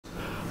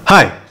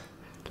Hi,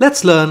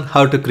 let's learn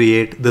how to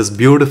create this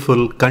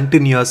beautiful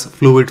continuous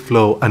fluid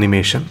flow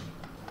animation.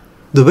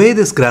 The way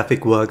this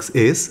graphic works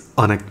is,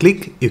 on a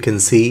click you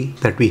can see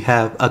that we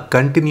have a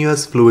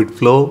continuous fluid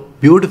flow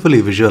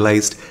beautifully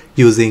visualized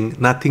using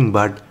nothing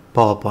but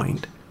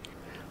PowerPoint.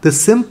 This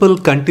simple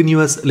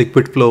continuous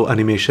liquid flow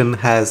animation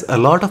has a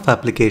lot of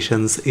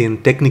applications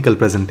in technical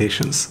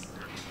presentations.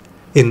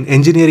 In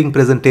engineering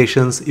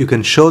presentations, you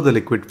can show the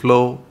liquid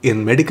flow.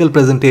 In medical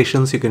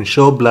presentations, you can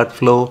show blood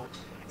flow.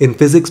 In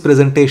physics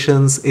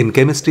presentations, in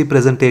chemistry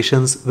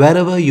presentations,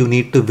 wherever you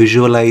need to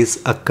visualize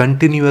a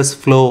continuous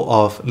flow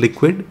of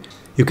liquid,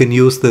 you can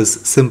use this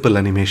simple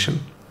animation.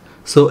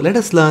 So let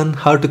us learn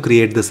how to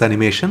create this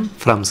animation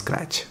from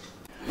scratch.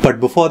 But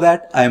before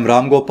that, I am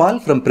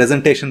Ramgopal from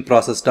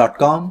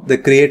presentationprocess.com, the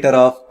creator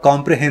of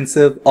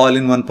comprehensive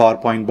all-in-one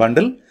PowerPoint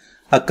bundle,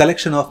 a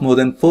collection of more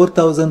than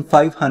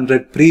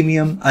 4,500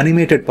 premium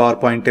animated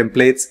PowerPoint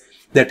templates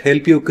that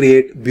help you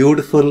create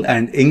beautiful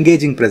and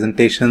engaging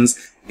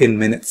presentations in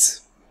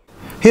minutes.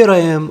 Here I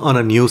am on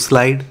a new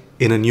slide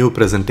in a new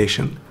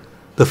presentation.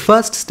 The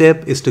first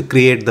step is to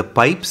create the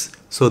pipes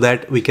so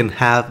that we can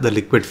have the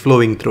liquid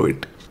flowing through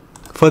it.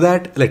 For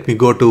that, let me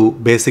go to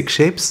basic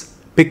shapes,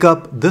 pick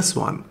up this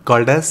one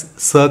called as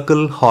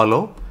circle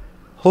hollow,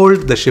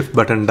 hold the shift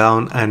button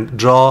down and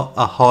draw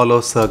a hollow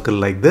circle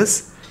like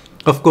this.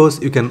 Of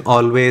course, you can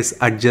always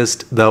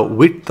adjust the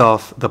width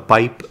of the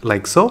pipe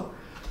like so.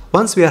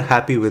 Once we are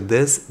happy with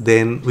this,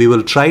 then we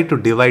will try to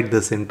divide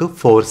this into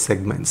 4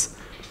 segments.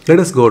 Let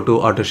us go to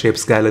Auto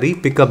Shapes Gallery,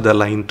 pick up the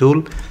line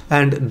tool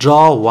and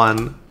draw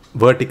one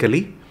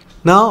vertically.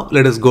 Now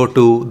let us go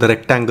to the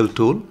rectangle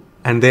tool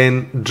and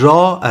then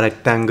draw a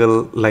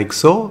rectangle like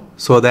so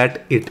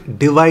that it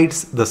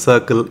divides the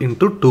circle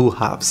into 2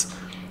 halves.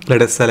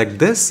 Let us select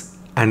this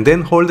and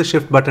then hold the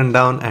shift button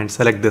down and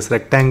select this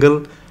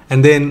rectangle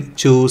and then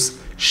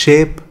choose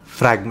Shape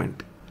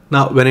Fragment.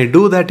 Now when I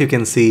do that, you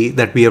can see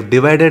that we have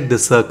divided the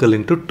circle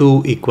into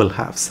 2 equal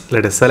halves.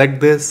 Let us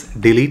select this,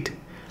 delete.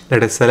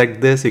 Let us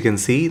select this, you can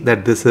see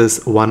that this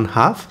is 1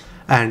 half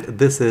and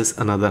this is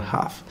another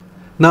half.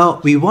 Now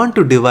we want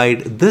to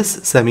divide this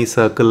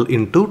semicircle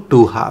into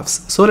 2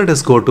 halves. So let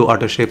us go to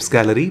Auto Shapes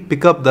Gallery,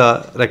 pick up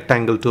the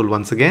rectangle tool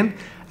once again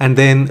and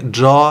then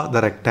draw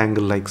the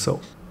rectangle like so.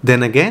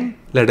 Then again,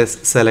 let us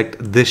select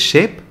this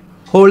shape.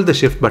 Hold the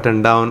shift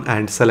button down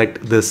and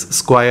select this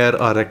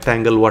square or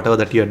rectangle, whatever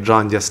that you had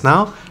drawn just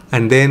now,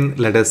 and then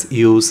let us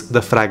use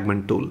the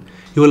fragment tool.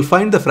 You will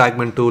find the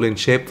fragment tool in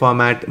shape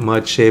format,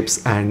 merge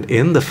shapes and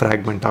in the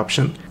fragment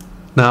option.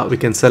 Now we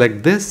can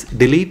select this,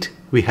 delete.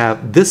 We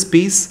have this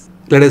piece.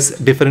 Let us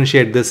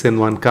differentiate this in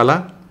one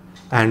color,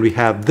 and we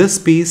have this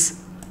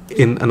piece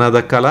in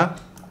another color,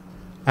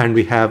 and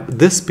we have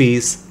this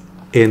piece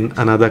in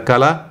another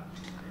color.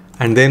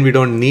 And then we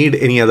don't need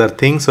any other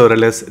thing, so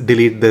let's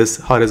delete this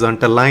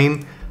horizontal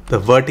line, the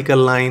vertical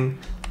line.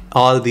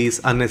 All these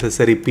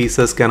unnecessary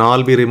pieces can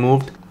all be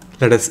removed.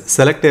 Let us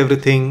select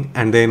everything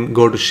and then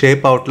go to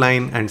shape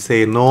outline and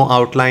say no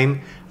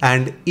outline,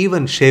 and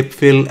even shape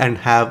fill and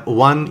have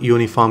one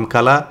uniform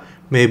color,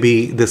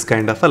 maybe this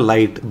kind of a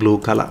light blue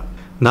color.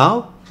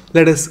 Now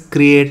let us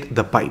create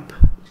the pipe.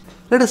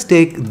 Let us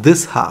take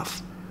this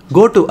half,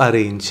 go to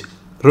arrange,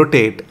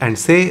 rotate and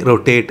say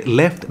rotate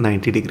left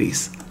 90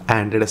 degrees.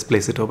 And let us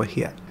place it over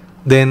here.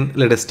 Then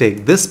let us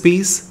take this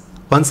piece.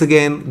 Once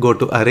again, go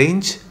to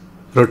arrange,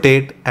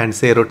 rotate and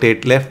say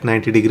rotate left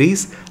 90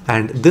 degrees.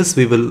 And this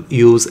we will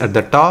use at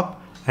the top.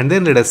 And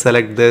then let us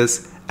select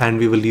this and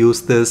we will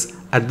use this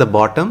at the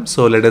bottom.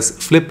 So let us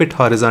flip it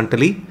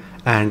horizontally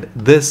and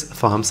this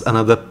forms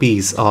another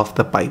piece of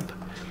the pipe.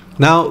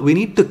 Now we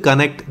need to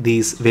connect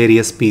these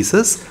various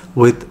pieces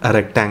with a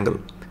rectangle.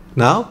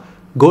 Now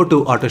go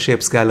to Auto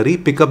Shapes Gallery,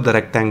 pick up the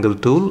rectangle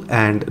tool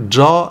and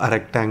draw a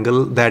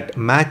rectangle that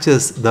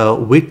matches the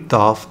width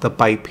of the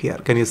pipe here.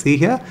 Can you see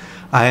here?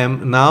 I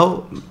am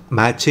now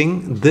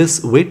matching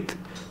this width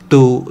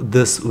to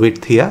this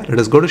width here. Let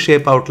us go to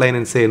shape outline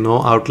and say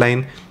no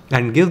outline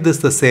and give this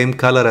the same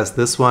color as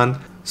this one.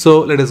 So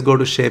let us go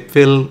to shape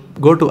fill,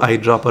 go to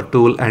eyedropper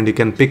tool and you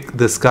can pick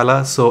this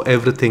color so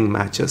everything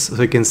matches.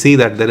 So you can see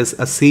that there is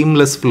a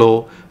seamless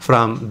flow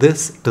from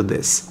this to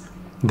this.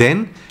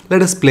 Then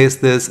let us place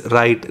this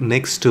right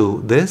next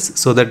to this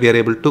so that we are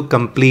able to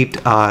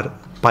complete our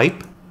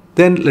pipe.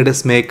 Then let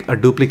us make a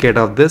duplicate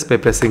of this by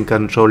pressing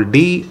Ctrl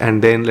D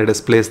and then let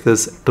us place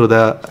this to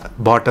the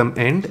bottom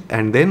end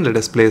and then let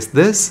us place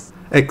this.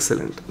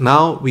 Excellent.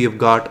 Now we have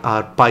got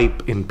our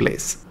pipe in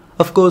place.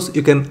 Of course,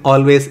 you can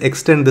always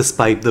extend this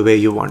pipe the way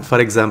you want. For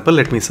example,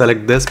 let me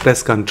select this,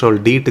 press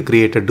Ctrl D to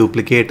create a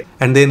duplicate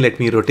and then let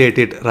me rotate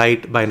it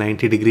right by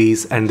 90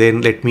 degrees and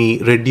then let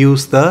me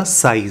reduce the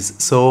size.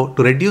 So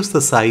to reduce the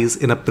size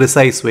in a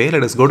precise way,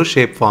 let us go to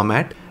shape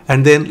format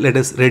and then let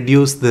us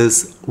reduce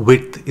this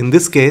width. In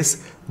this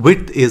case,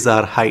 width is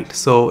our height.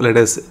 So let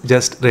us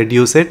just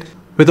reduce it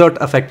without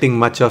affecting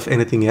much of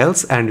anything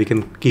else and we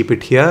can keep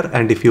it here,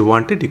 and if you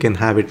want it you can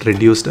have it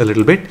reduced a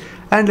little bit.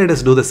 And let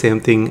us do the same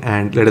thing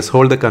and let us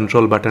hold the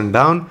control button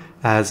down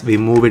as we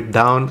move it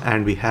down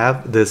and we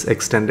have this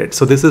extended.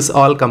 So this is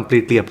all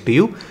completely up to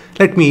you.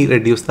 Let me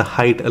reduce the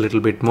height a little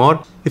bit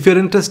more. If you're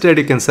interested,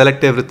 you can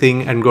select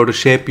everything and go to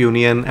Shape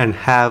Union and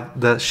have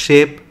the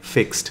shape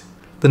fixed.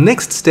 The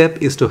next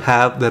step is to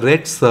have the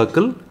red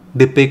circle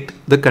depict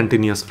the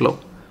continuous flow.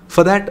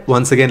 For that,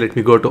 once again, let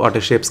me go to Auto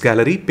Shapes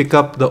Gallery, pick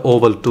up the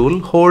oval tool,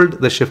 hold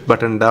the shift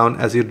button down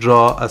as you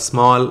draw a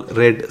small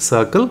red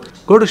circle.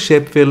 Go to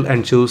Shape Fill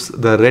and choose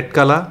the red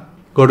color.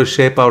 Go to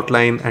Shape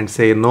Outline and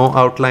say No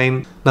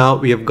Outline. Now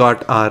we have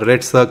got our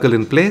red circle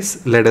in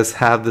place. Let us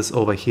have this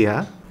over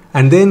here.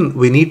 And then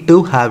we need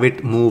to have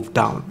it move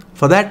down.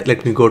 For that,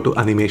 let me go to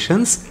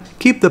Animations.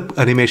 Keep the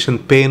animation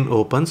pane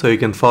open so you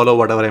can follow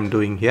whatever I'm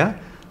doing here.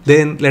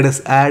 Then let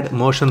us add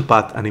motion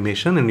path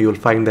animation, and you will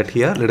find that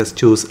here. Let us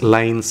choose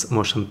lines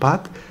motion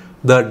path.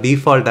 The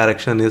default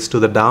direction is to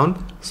the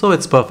down, so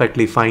it's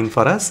perfectly fine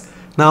for us.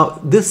 Now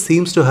this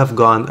seems to have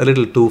gone a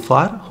little too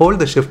far. Hold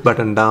the shift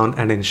button down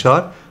and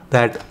ensure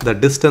that the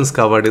distance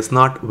covered is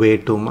not way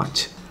too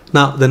much.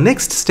 Now the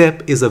next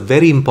step is a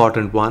very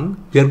important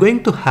one. We are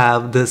going to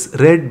have this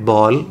red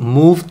ball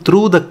move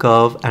through the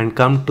curve and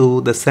come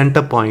to the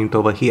center point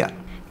over here.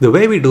 The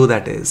way we do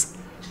that is,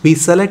 we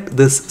select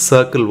this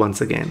circle once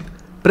again,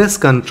 press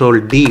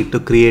Ctrl D to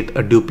create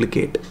a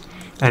duplicate,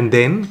 and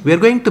then we are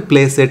going to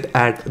place it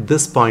at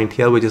this point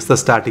here, which is the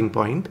starting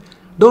point.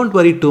 Don't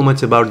worry too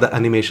much about the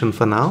animation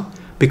for now,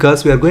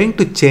 because we are going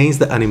to change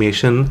the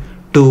animation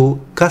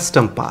to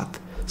custom path.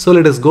 So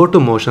let us go to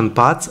motion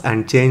paths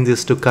and change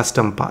this to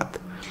custom path.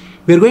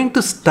 We are going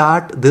to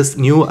start this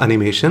new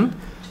animation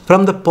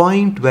from the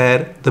point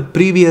where the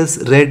previous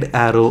red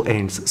arrow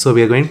ends. So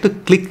we are going to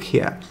click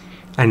here,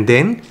 and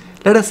then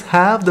let us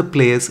have the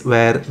place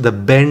where the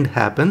bend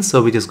happens,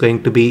 so which is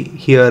going to be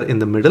here in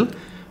the middle.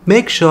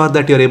 Make sure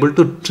that you're able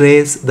to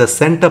trace the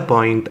center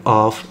point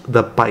of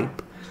the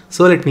pipe.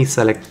 So let me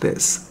select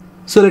this.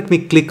 So let me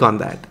click on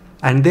that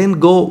and then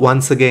go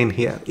once again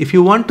here. If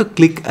you want to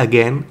click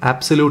again,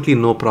 absolutely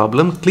no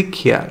problem. Click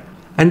here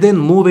and then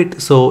move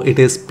it so it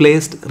is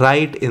placed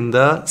right in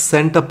the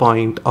center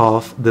point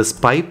of this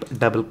pipe.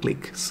 Double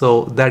click.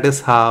 So that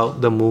is how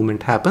the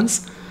movement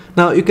happens.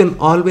 Now you can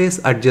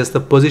always adjust the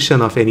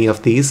position of any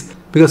of these,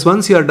 because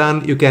once you are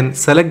done, you can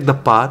select the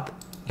path,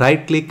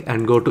 right click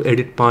and go to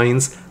edit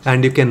points,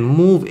 and you can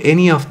move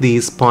any of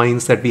these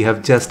points that we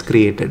have just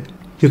created.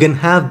 You can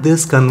have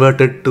this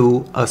converted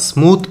to a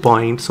smooth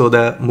point so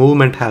the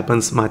movement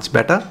happens much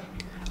better.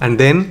 And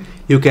then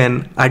you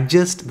can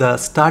adjust the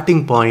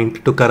starting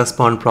point to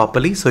correspond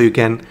properly. So you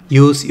can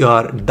use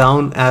your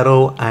down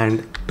arrow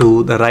and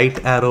to the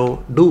right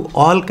arrow, do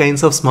all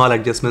kinds of small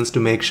adjustments to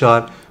make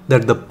sure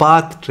that the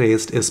path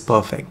traced is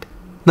perfect.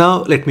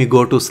 Now let me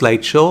go to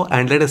slideshow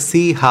and let us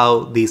see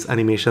how these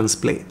animations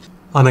play.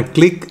 On a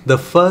click, the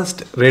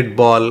first red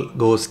ball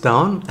goes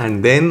down,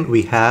 and then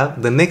we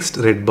have the next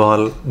red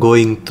ball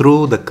going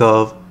through the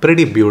curve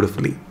pretty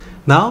beautifully.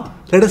 Now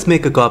let us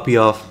make a copy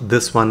of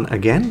this one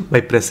again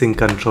by pressing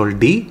Ctrl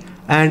D,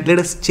 and let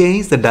us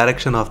change the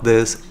direction of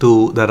this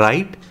to the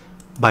right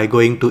by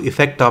going to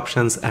Effect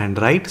Options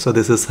and Right. So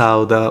this is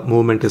how the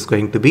movement is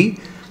going to be.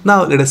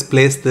 Now let us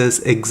place this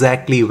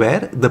exactly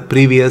where the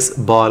previous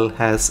ball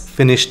has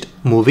finished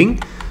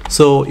moving.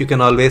 So you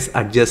can always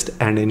adjust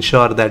and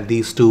ensure that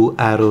these two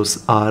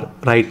arrows are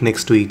right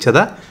next to each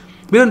other.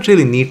 We don't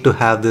really need to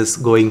have this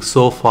going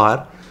so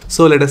far.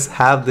 So let us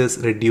have this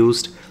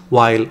reduced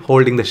while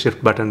holding the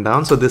shift button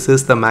down. So this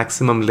is the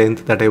maximum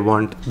length that I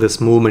want this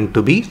movement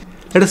to be.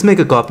 Let us make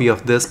a copy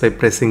of this by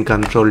pressing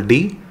Ctrl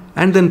D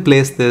and then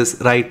place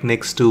this right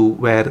next to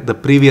where the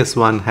previous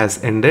one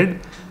has ended.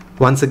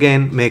 Once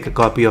again, make a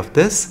copy of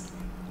this.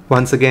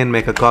 Once again,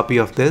 make a copy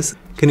of this.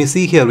 Can you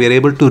see here, we are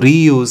able to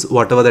reuse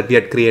whatever that we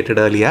had created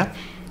earlier.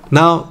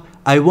 Now,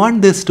 I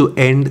want this to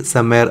end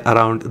somewhere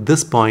around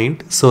this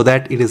point so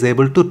that it is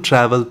able to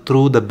travel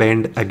through the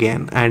bend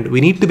again. And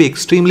we need to be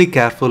extremely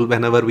careful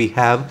whenever we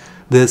have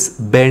this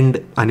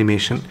bend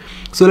animation.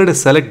 So let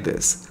us select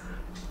this.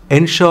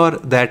 Ensure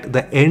that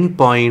the end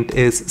point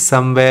is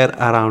somewhere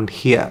around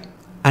here.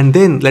 And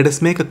then let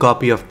us make a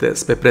copy of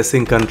this by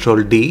pressing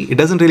Ctrl D. It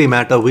doesn't really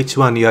matter which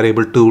one you are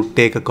able to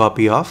take a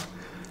copy of.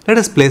 Let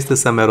us place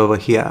this somewhere over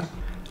here.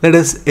 Let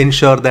us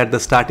ensure that the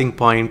starting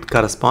point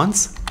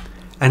corresponds.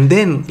 And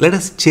then let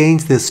us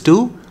change this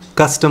to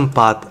custom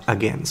path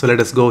again. So let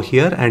us go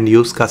here and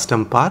use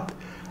custom path.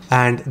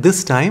 And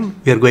this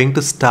time we are going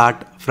to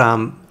start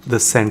from the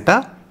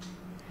center.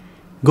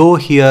 Go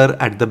here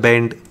at the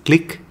bend,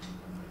 click.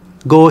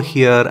 Go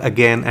here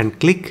again and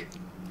click.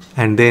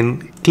 And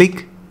then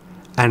click.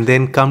 And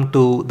then come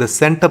to the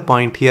center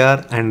point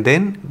here and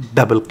then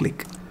double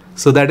click.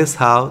 So that is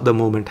how the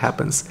movement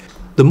happens.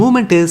 The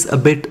movement is a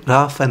bit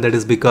rough, and that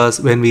is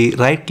because when we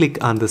right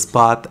click on this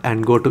path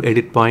and go to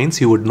edit points,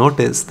 you would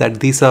notice that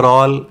these are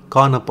all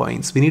corner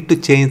points. We need to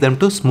change them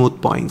to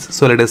smooth points.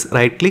 So let us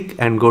right click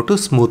and go to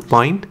smooth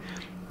point.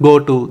 Go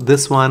to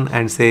this one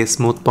and say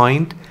smooth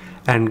point,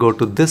 and go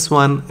to this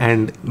one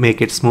and make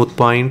it smooth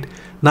point.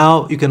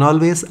 Now you can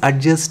always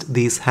adjust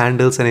these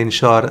handles and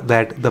ensure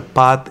that the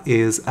path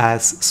is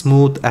as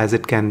smooth as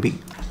it can be.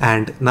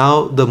 And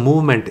now the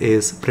movement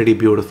is pretty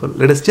beautiful.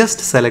 Let us just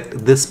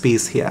select this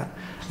piece here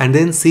and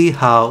then see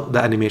how the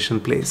animation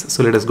plays.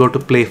 So let us go to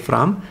play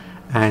from,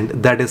 and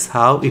that is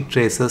how it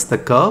traces the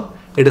curve.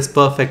 It is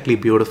perfectly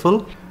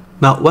beautiful.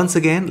 Now once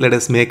again, let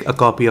us make a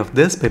copy of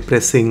this by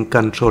pressing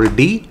Ctrl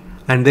D,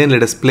 and then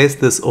let us place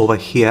this over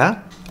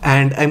here.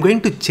 And I'm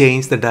going to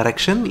change the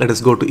direction. Let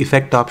us go to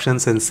effect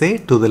options and say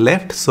to the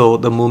left. So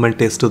the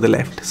movement is to the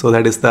left. So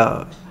that is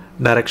the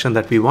direction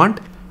that we want.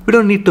 We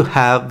don't need to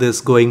have this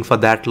going for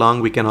that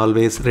long. We can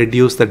always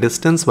reduce the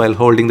distance while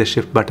holding the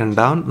shift button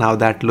down. Now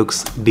that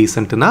looks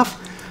decent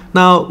enough.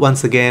 Now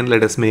once again,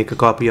 let us make a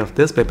copy of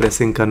this by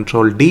pressing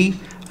Ctrl D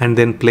and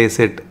then place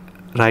it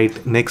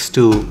right next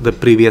to the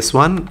previous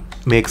one.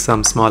 Make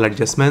some small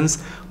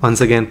adjustments. Once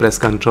again, press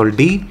Ctrl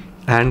D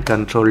and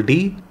Ctrl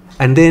D.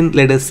 And then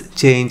let us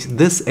change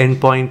this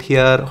endpoint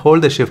here,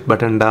 hold the shift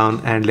button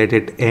down and let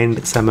it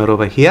end somewhere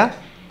over here.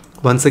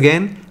 Once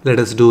again, let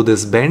us do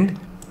this bend.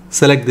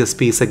 Select this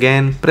piece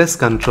again, press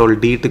Ctrl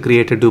D to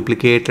create a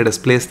duplicate. Let us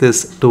place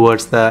this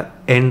towards the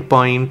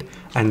endpoint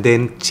and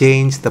then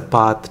change the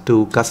path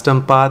to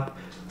custom path.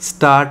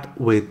 Start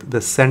with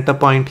the center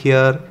point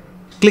here,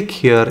 click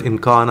here in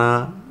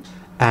corner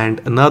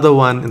and another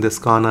one in this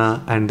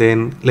corner, and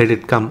then let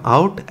it come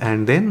out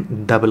and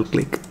then double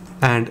click.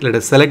 And let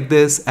us select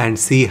this and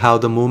see how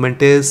the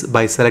movement is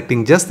by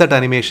selecting just that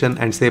animation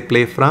and say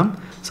play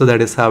from. So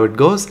that is how it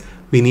goes.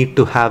 We need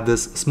to have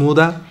this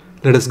smoother.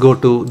 Let us go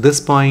to this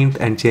point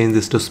and change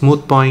this to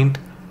smooth point.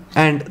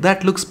 And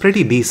that looks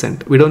pretty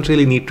decent. We don't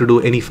really need to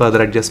do any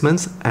further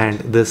adjustments, and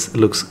this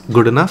looks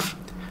good enough.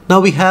 Now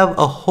we have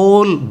a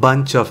whole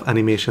bunch of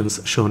animations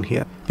shown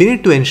here. We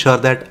need to ensure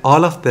that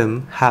all of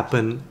them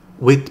happen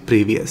with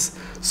previous.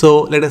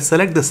 So let us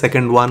select the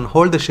second one,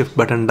 hold the shift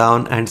button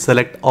down and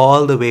select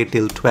all the way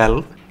till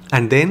 12,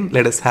 and then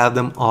let us have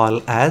them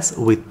all as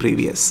with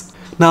previous.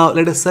 Now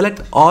let us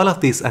select all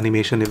of these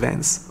animation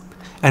events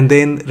and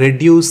then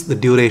reduce the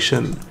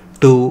duration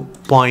to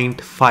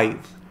 0.5,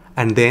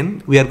 and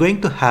then we are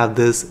going to have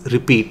this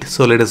repeat.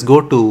 So let us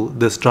go to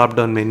this drop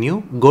down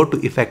menu, go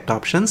to effect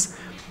options,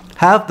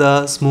 have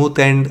the smooth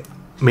end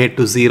made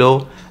to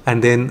 0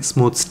 and then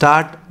smooth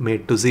start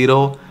made to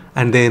 0,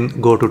 and then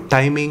go to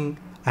timing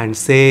and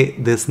say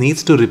this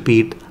needs to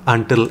repeat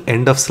until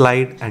end of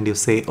slide, and you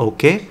say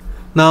OK.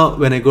 Now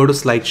when I go to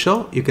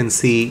slideshow, you can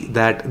see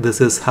that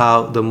this is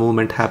how the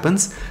movement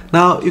happens.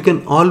 Now you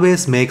can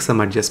always make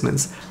some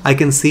adjustments. I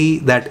can see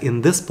that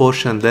in this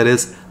portion there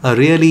is a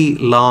really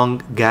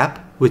long gap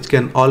which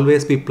can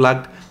always be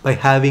plugged by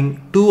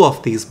having two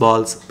of these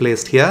balls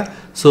placed here,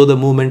 so the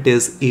movement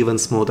is even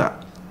smoother.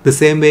 The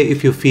same way,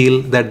 if you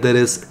feel that there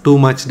is too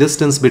much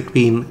distance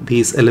between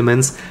these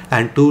elements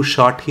and too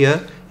short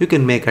here, you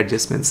can make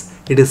adjustments.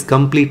 It is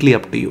completely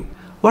up to you.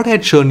 What I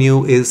had shown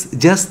you is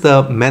just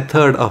the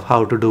method of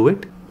how to do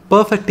it.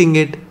 Perfecting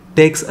it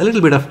takes a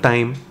little bit of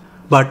time,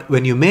 but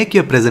when you make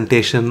your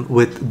presentation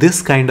with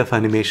this kind of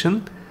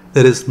animation,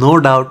 there is no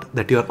doubt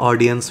that your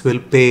audience will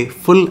pay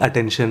full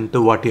attention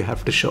to what you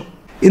have to show.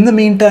 In the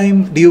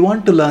meantime, do you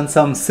want to learn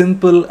some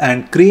simple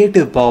and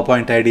creative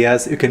PowerPoint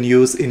ideas you can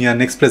use in your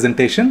next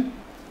presentation?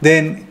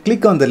 Then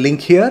click on the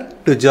link here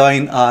to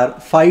join our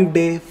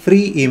 5-day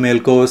free email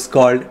course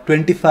called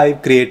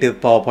 25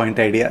 Creative PowerPoint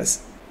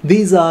Ideas.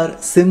 These are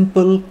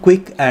simple,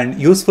 quick and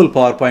useful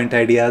PowerPoint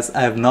ideas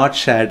I have not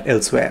shared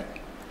elsewhere.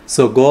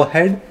 So go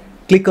ahead,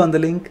 click on the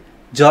link,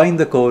 join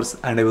the course,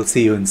 and I will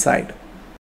see you inside.